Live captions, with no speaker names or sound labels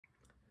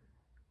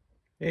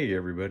Hey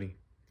everybody,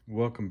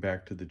 welcome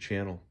back to the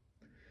channel.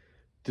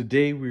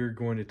 Today we are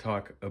going to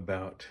talk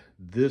about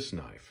this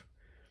knife.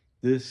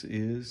 This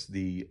is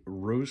the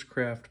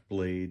Rosecraft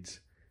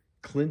Blades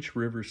Clinch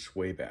River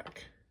Swayback,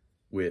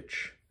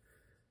 which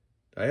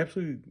I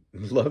absolutely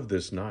love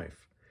this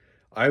knife.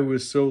 I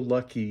was so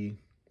lucky,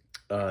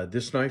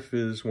 this knife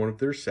is one of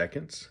their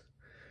seconds,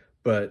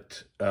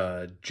 but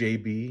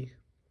JB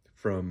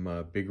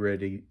from Big Red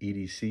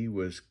EDC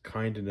was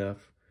kind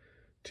enough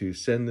to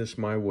send this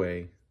my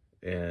way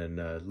and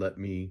let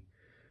me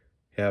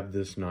have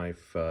this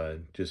knife.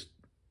 Just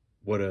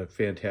what a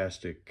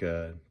fantastic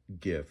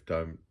gift.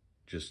 I'm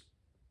just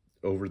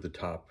over the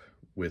top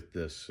with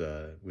this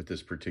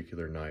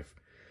particular knife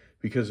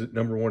because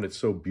number one, it's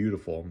so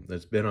beautiful.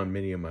 It's been on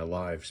many of my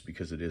lives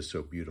because it is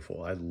so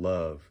beautiful. I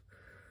love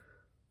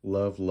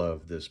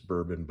this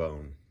bourbon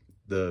bone.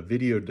 The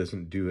video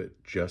doesn't do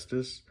it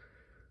justice,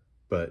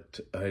 but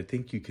I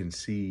think you can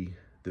see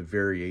the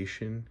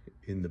variation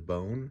in the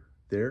bone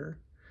there.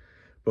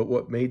 But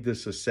what made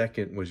this a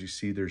second was, you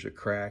see there's a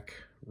crack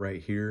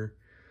right here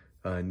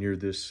near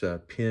this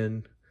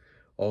pin.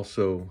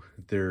 Also,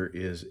 there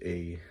is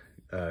a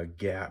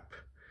gap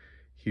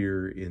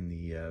here in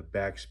the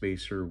back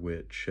spacer,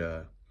 which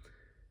I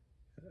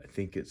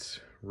think it's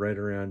right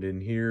around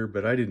in here,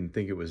 but I didn't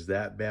think it was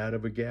that bad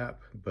of a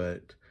gap,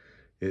 but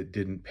it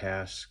didn't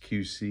pass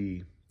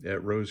QC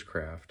at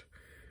Rosecraft.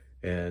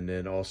 And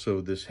then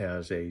also this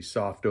has a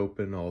soft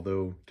open,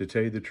 although to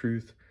tell you the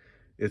truth,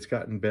 it's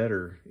gotten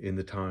better in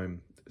the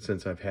time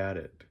since I've had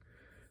it.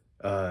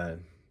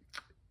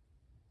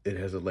 It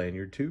has a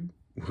lanyard tube.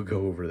 We'll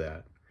go over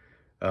that.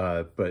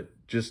 But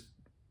just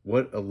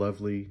what a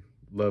lovely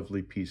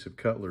piece of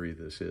cutlery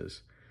this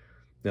is.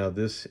 Now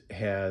this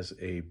has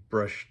a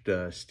brushed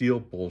steel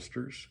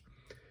bolsters,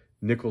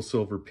 nickel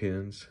silver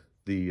pins.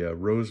 The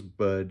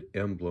rosebud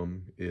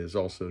emblem is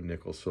also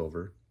nickel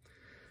silver.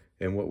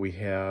 And what we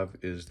have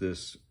is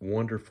this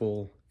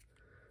wonderful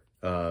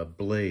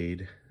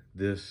blade.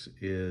 This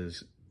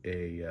is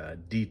a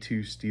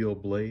D2 steel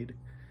blade.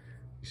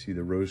 You see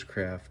the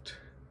Rosecraft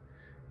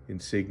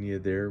insignia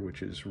there,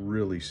 which is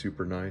really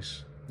super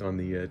nice on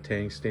the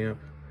tang stamp.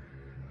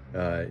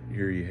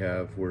 Here you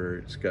have where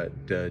it's got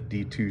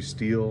D2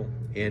 steel,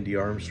 Andy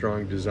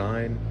Armstrong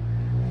design.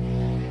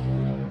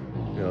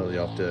 You know,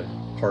 you'll have to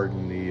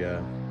pardon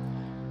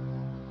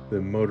the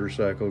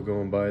motorcycle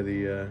going by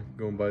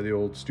the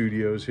old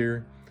studios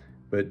here.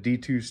 But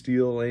D2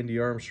 steel, Andy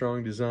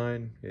Armstrong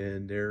design,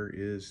 and there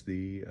is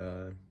the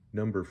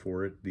number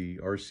for it, the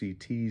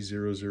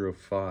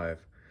RCT005.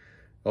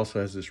 Also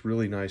has this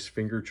really nice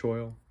finger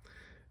choil.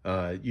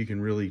 You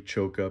can really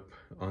choke up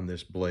on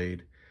this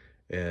blade,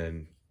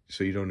 and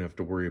so you don't have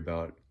to worry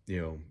about, you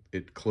know,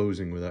 it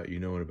closing without you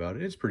knowing about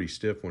it. It's pretty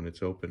stiff when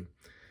it's open.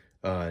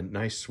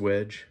 Nice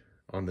swedge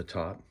on the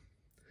top.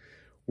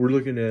 We're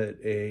looking at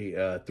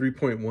a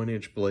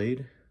 3.1-inch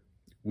blade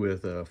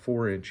with a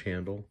 4-inch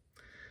handle.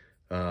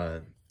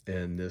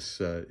 And this,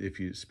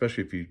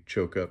 especially if you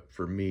choke up,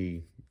 for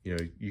me, you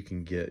know, you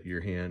can get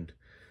your hand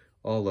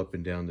all up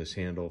and down this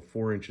handle.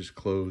 4 inches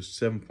closed,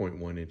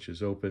 7.1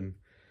 inches open.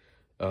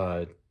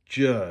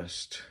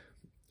 Just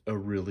a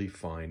really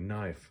fine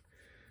knife.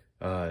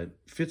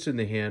 Fits in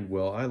the hand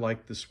well. I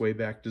like the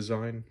swayback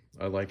design.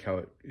 I like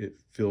how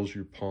it fills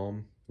your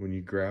palm when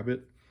you grab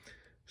it.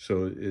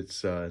 So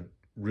it's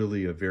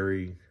really a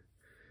very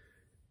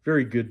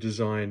good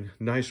design,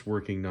 nice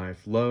working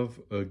knife.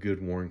 Love a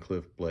good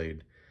Wharncliffe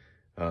blade.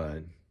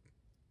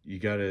 You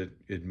gotta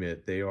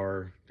admit, they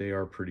are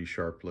pretty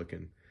sharp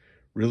looking.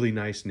 Really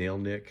nice nail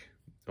nick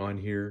on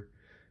here.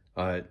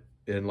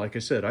 And like I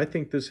said, I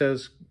think this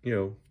has, you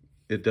know,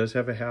 it does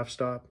have a half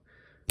stop,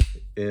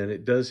 and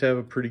it does have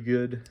a pretty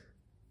good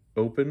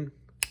open.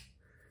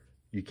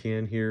 You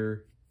can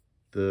hear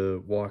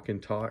the walk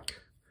and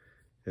talk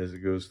as it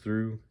goes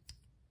through.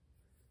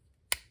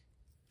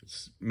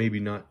 It's maybe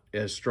not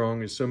as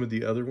strong as some of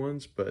the other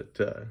ones, but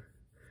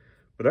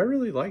I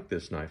really like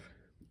this knife.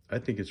 I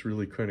think it's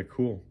really kind of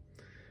cool.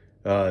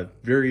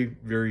 Very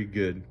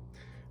good.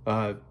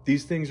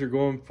 These things are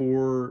going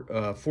for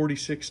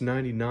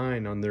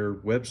 $46.99 on their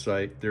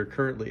website. They're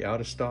currently out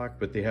of stock,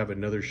 but they have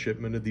another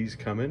shipment of these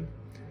coming.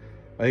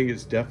 I think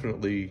it's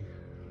definitely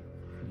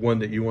one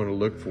that you want to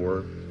look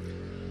for.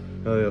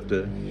 I have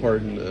to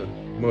pardon the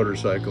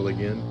motorcycle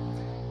again,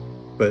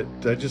 but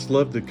I just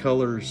love the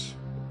colors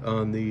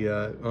on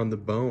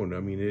the bone.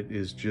 I mean, it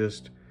is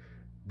just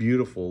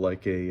beautiful,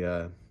 like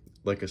a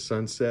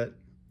sunset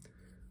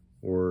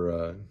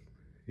or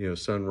you know,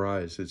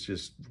 sunrise. It's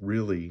just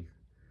really,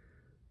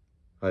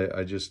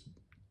 I just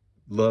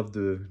love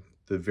the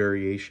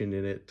variation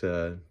in it.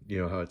 You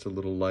know, how it's a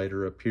little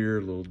lighter up here,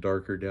 a little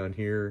darker down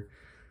here.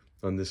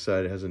 On this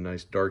side, it has a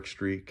nice dark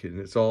streak, and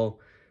it's all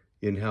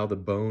in how the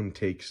bone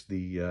takes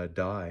the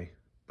dye,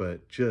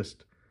 but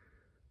just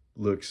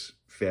looks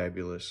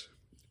fabulous.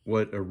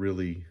 What a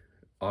really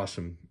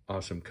awesome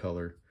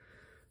color.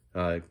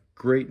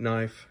 Great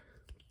knife.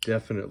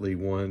 Definitely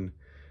one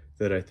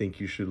that I think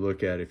you should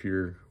look at if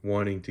you're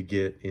wanting to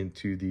get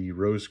into the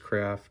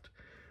Rosecraft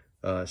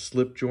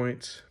Slip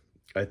joints,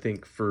 I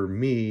think for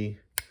me,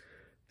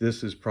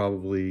 this is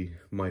probably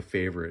my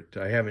favorite.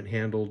 I haven't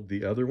handled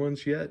the other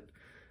ones yet.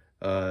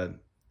 And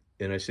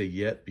I say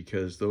yet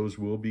because those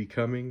will be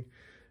coming.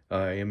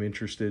 I am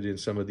interested in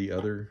some of the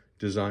other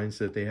designs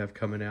that they have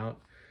coming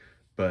out.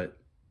 But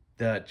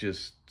that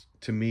just,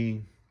 to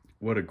me,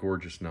 what a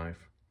gorgeous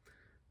knife.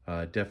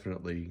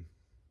 Definitely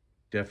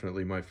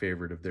my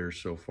favorite of theirs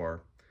so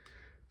far.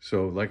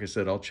 So like I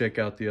said, I'll check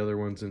out the other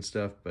ones and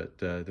stuff, but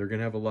they're going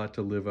to have a lot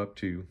to live up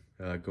to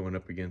going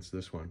up against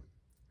this one.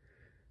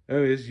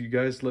 Anyways, you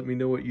guys let me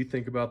know what you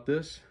think about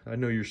this. I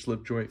know you're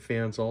slip joint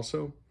fans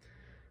also.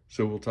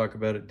 So we'll talk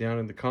about it down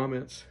in the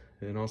comments,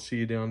 and I'll see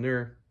you down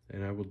there,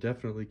 and I will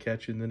definitely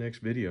catch you in the next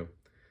video.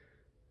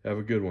 Have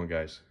a good one,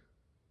 guys.